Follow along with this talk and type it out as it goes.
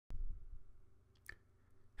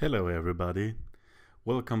Hello everybody,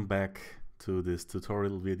 welcome back to this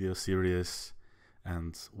tutorial video series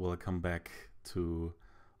and welcome back to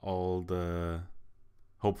all the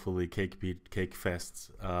hopefully CakeFest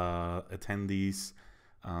attendees.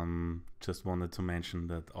 Just wanted to mention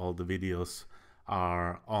that all the videos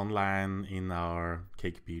are online in our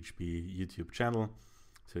CakePHP YouTube channel,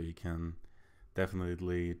 so you can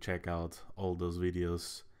definitely check out all those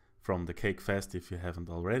videos from the CakeFest if you haven't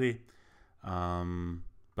already.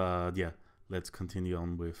 But yeah, let's continue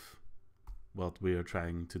on with what we are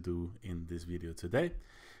trying to do in this video today,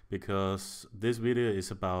 because this video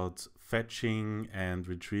is about fetching and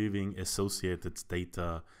retrieving associated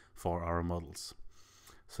data for our models.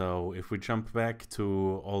 So if we jump back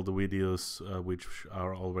to all the videos which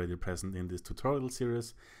are already present in this tutorial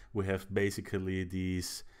series, we have basically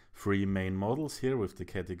these three main models here with the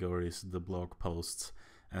categories, the blog posts,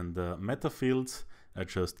 and the meta fields. I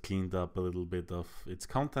just cleaned up a little bit of its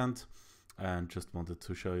content and just wanted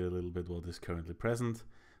to show you a little bit what is currently present.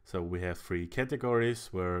 So we have three categories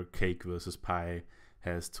where cake versus pie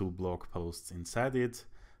has two blog posts inside it.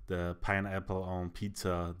 The pineapple on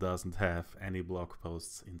pizza doesn't have any blog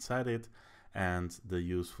posts inside it, and the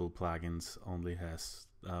useful plugins only has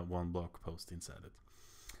one blog post inside it.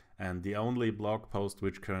 And the only blog post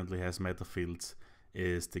which currently has meta fields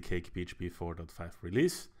is the CakePHP 4.5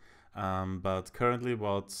 release. But currently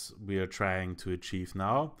what we are trying to achieve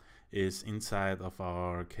now is inside of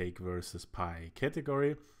our cake versus pie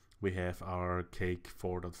category, we have our cake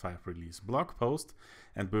 4.5 release blog post,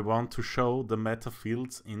 and we want to show the meta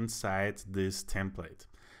fields inside this template.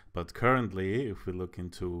 But currently, if we look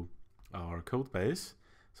into our code base,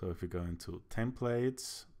 so if we go into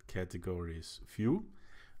templates, categories, view,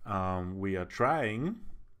 we are trying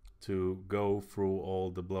to go through all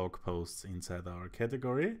the blog posts inside our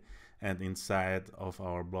category, and inside of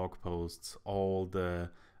our blog posts all the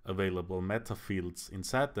available meta fields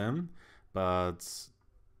inside them. But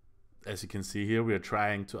as you can see here, we are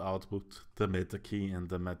trying to output the meta key and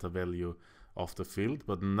the meta value of the field,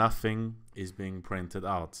 but nothing is being printed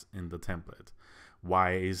out in the template.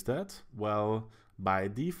 Why is that? Well, by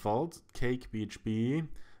default, CakePHP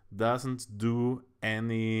doesn't do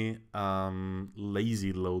any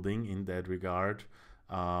lazy loading in that regard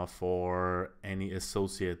for any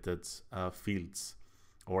associated fields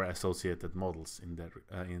or associated models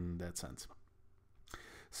in that sense.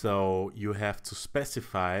 So you have to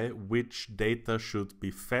specify which data should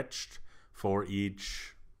be fetched for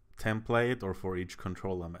each template or for each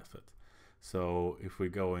controller method. So if we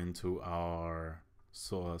go into our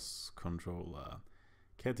source controller,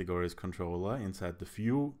 categories controller, inside the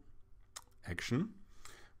view action,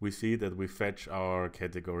 we see that we fetch our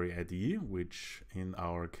category ID, which in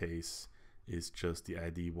our case is just the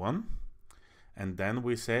ID 1. And then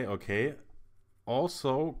we say, okay,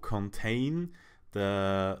 also contain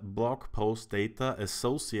the blog post data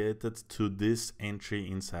associated to this entry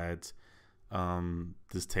inside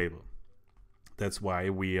this table. That's why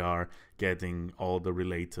we are getting all the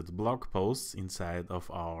related blog posts inside of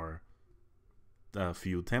our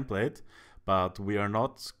view template, but we are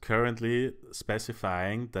not currently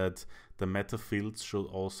specifying that the meta fields should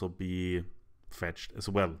also be fetched as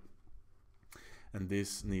well. And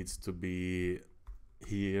this needs to be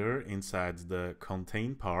here inside the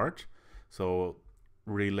contain part. So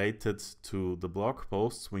related to the blog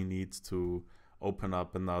posts, we need to open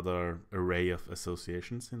up another array of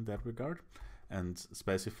associations in that regard and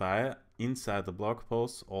specify inside the blog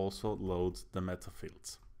posts also load the meta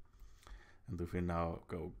fields. And if we now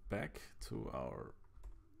go back to our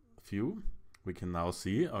view, we can now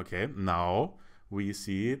see, okay, now we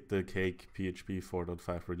see the CakePHP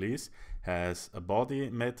 4.5 release has a body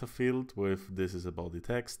meta field with this is a body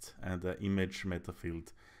text, and an image meta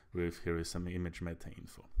field with here is some image meta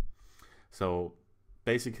info. So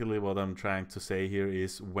basically what I'm trying to say here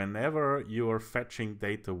is whenever you are fetching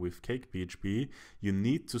data with CakePHP, you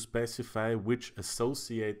need to specify which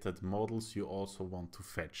associated models you also want to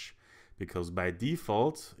fetch. Because by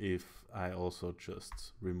default, if I also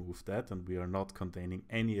just remove that and we are not containing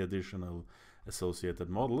any additional associated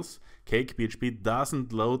models, CakePHP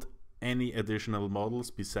doesn't load any additional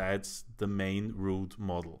models besides the main root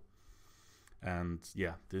model. And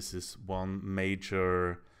yeah, this is one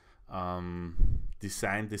major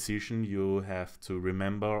design decision you have to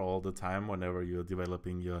remember all the time whenever you're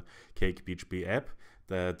developing your CakePHP app,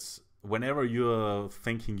 that whenever you're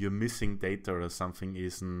thinking you're missing data or something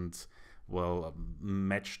isn't well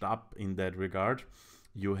matched up in that regard,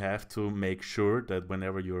 you have to make sure that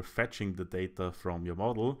whenever you're fetching the data from your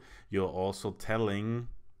model, you're also telling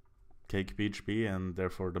CakePHP and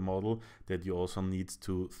therefore the model that you also need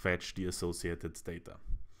to fetch the associated data.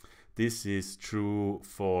 This is true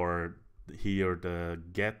for here the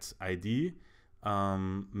get ID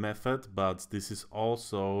method, but this is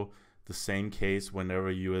also the same case whenever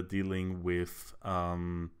you are dealing with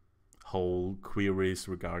whole queries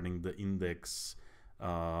regarding the index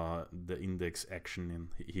action in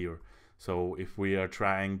here. So if we are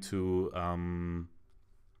trying to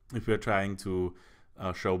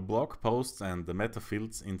show blog posts and the meta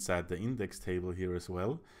fields inside the index table here as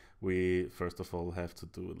well, we first of all have to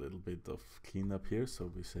do a little bit of cleanup here.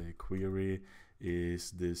 So we say query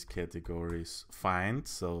is this categories find.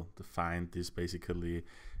 So the find is basically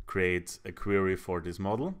create a query for this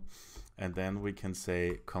model, and then we can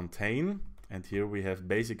say contain, and here we have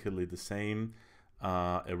basically the same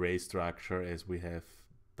array structure as we have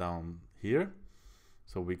down here.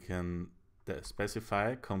 So we can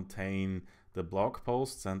specify contain the blog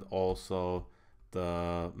posts and also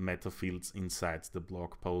the meta fields inside the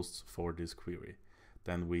blog posts for this query.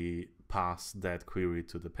 Then we pass that query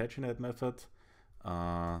to the paginate method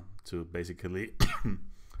to basically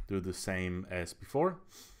do the same as before.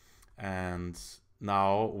 And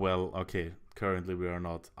now, well, okay, currently we are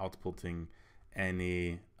not outputting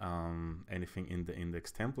anything in the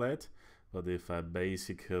index template, but if I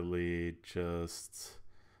basically just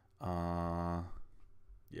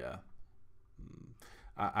yeah,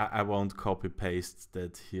 I won't copy paste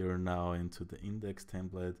that here now into the index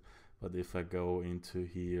template, but if I go into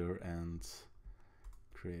here and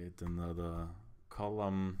create another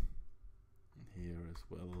column here as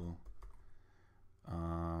well,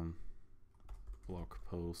 blog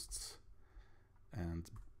posts,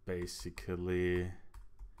 and basically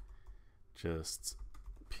just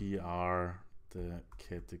PR the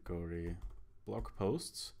category blog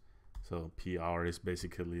posts. So PR is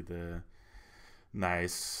basically the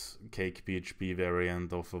nice CakePHP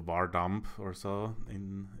variant of a var dump or so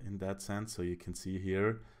in that sense. So you can see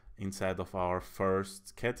here inside of our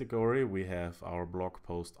first category we have our blog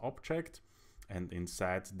post object, and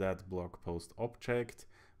inside that blog post object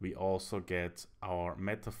we also get our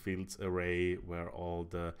meta fields array where all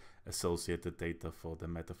the associated data for the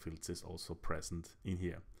meta fields is also present in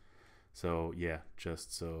here. So yeah,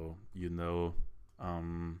 just so you know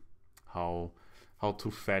how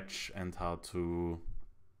to fetch and how to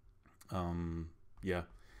yeah,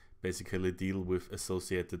 basically deal with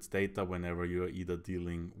associated data whenever you're either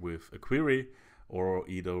dealing with a query or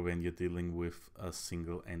either when you're dealing with a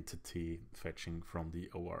single entity fetching from the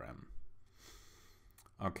ORM.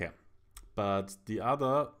 Okay, but the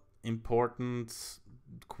other important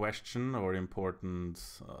question or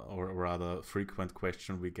or rather frequent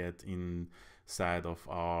question we get inside of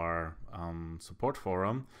our support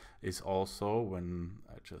forum is also, when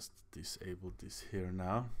I just disable this here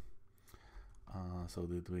now so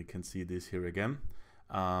that we can see this here again.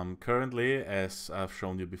 Currently, as I've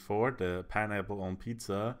shown you before, the pineapple on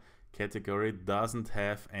pizza category doesn't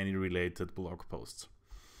have any related blog posts.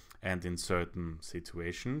 And in certain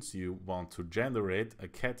situations, you want to generate a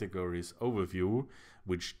categories overview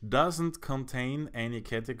which doesn't contain any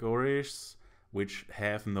categories which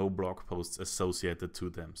have no blog posts associated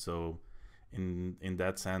to them. So in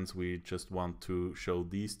that sense, we just want to show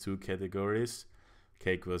these two categories,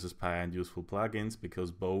 Cake versus Pie and useful plugins,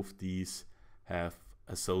 because both these have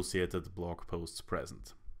associated blog posts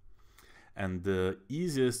present. And the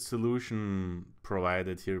easiest solution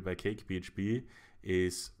provided here by CakePHP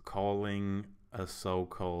is calling a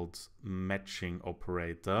so-called matching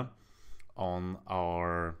operator on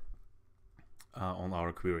our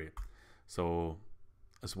query. So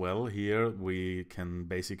as well here we can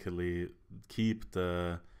basically keep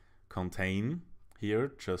the contain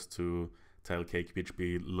here just to tell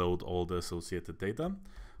CakePHP load all the associated data,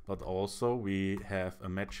 but also we have a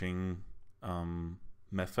matching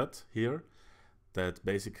method here that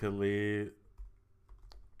basically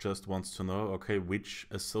just wants to know, okay, which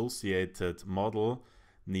associated model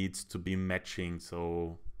needs to be matching.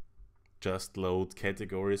 So just load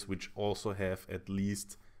categories which also have at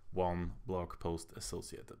least one blog post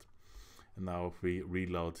associated. And now if we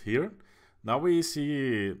reload here, now we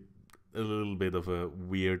see a little bit of a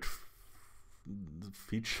weird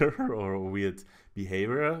feature or weird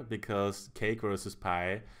behavior, because Cake versus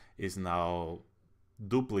Pie is now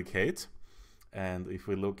duplicate. And if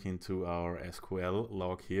we look into our SQL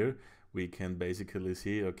log here, we can basically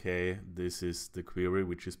see, okay, this is the query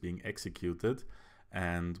which is being executed.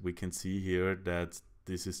 And we can see here that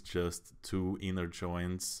this is just two inner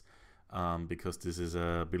joins because this is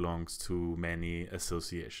belongs to many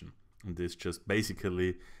association. And this just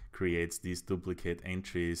basically creates these duplicate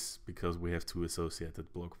entries because we have two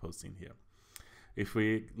associated blog posts in here. If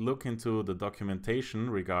we look into the documentation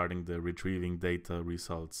regarding the retrieving data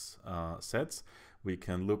results sets, we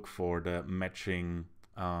can look for the matching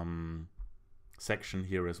section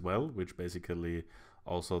here as well, which basically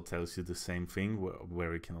also tells you the same thing,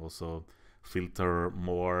 where you can also filter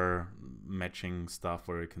more matching stuff,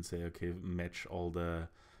 where you can say, okay, match all the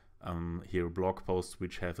here blog posts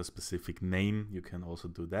which have a specific name. You can also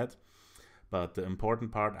do that. But the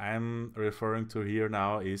important part I'm referring to here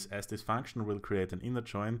now is, as this function will create an inner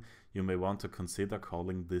join, you may want to consider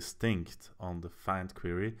calling distinct on the find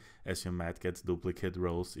query, as you might get duplicate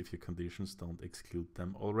rows if your conditions don't exclude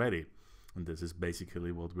them already. And this is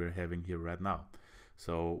basically what we're having here right now.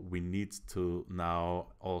 So we need to now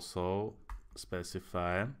also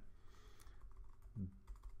specify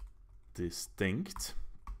distinct,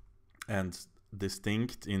 and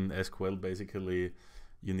distinct in SQL, basically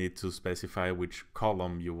you need to specify which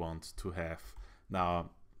column you want to have.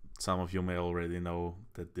 Now, some of you may already know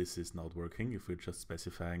that this is not working if we're just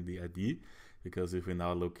specifying the ID, because if we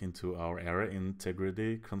now look into our error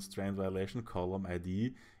integrity constraint violation, column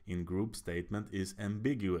ID in group statement is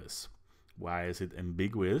ambiguous. Why is it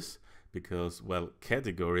ambiguous? Because, well,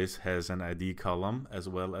 categories has an ID column as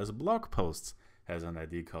well as blog posts has an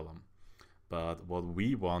ID column. But what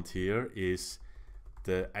we want here is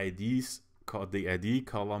the ID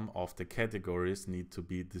column of the categories need to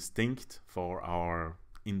be distinct for our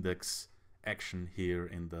index action here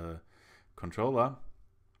in the controller.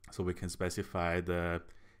 So we can specify the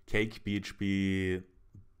CakePHP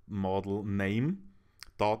model name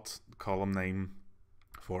dot column name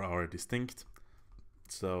for our distinct,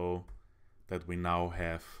 so that we now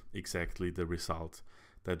have exactly the result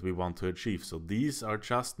that we want to achieve. So these are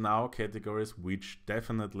just now categories which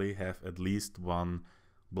definitely have at least one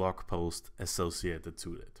blog post associated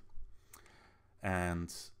to it.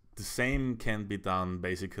 And the same can be done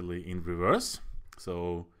basically in reverse.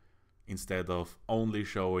 So instead of only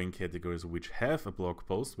showing categories which have a blog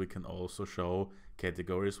post, we can also show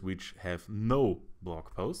categories which have no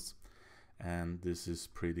blog posts. And this is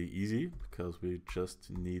pretty easy because we just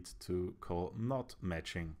need to call not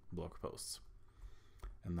matching blog posts.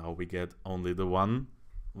 And now we get only the one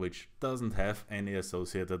which doesn't have any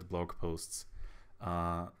associated blog posts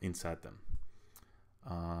inside them.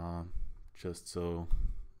 Just so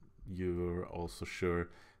you're also sure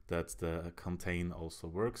that the contain also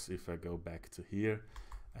works. If I go back to here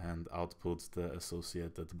and output the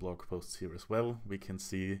associated blog posts here as well, we can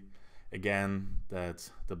see again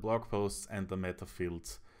that the blog posts and the meta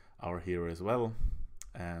fields are here as well.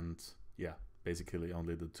 And yeah, basically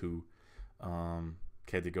only the two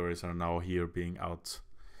categories are now here being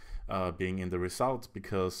in the result,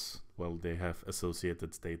 because, well, they have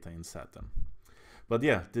associated data inside them. But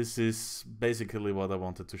yeah, this is basically what I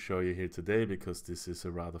wanted to show you here today, because this is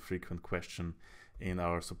a rather frequent question in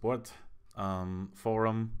our support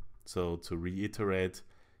forum. So to reiterate,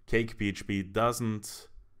 CakePHP doesn't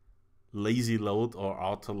lazy load or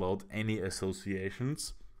auto load any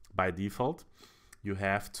associations by default. You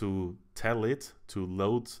have to tell it to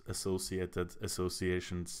load associated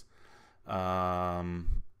associations via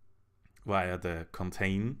the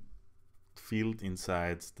contain field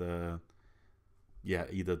inside the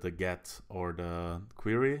either the get or the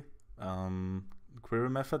query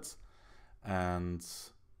methods. And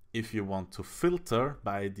if you want to filter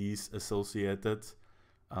by these associated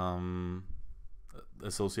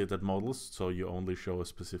models, so you only show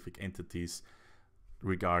specific entities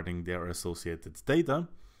regarding their associated data,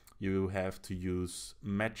 you have to use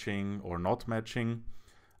matching or not matching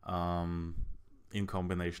in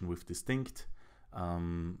combination with distinct.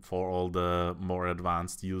 For all the more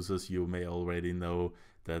advanced users, you may already know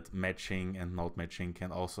that matching and not matching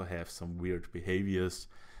can also have some weird behaviors.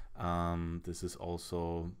 This is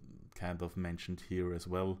also kind of mentioned here as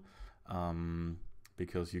well,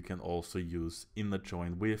 because you can also use inner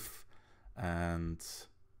join with and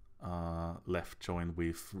left join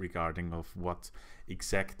with regarding of what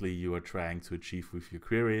exactly you are trying to achieve with your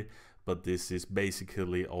query. But this is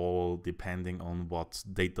basically all depending on what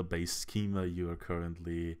database schema you are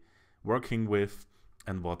currently working with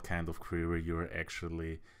and what kind of query you're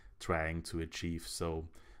actually trying to achieve. So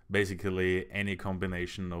basically any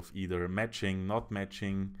combination of either matching, not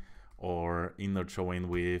matching, or inner join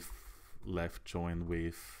with, left join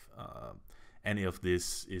with, any of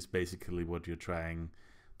this is basically what you're trying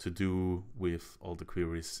to do with all the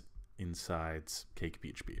queries inside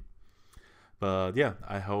CakePHP. But yeah,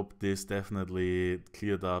 I hope this definitely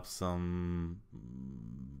cleared up some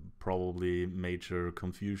probably major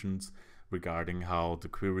confusions regarding how the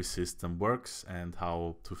query system works and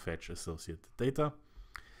how to fetch associated data.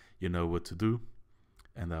 You know what to do,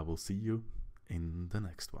 and I will see you in the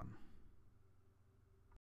next one.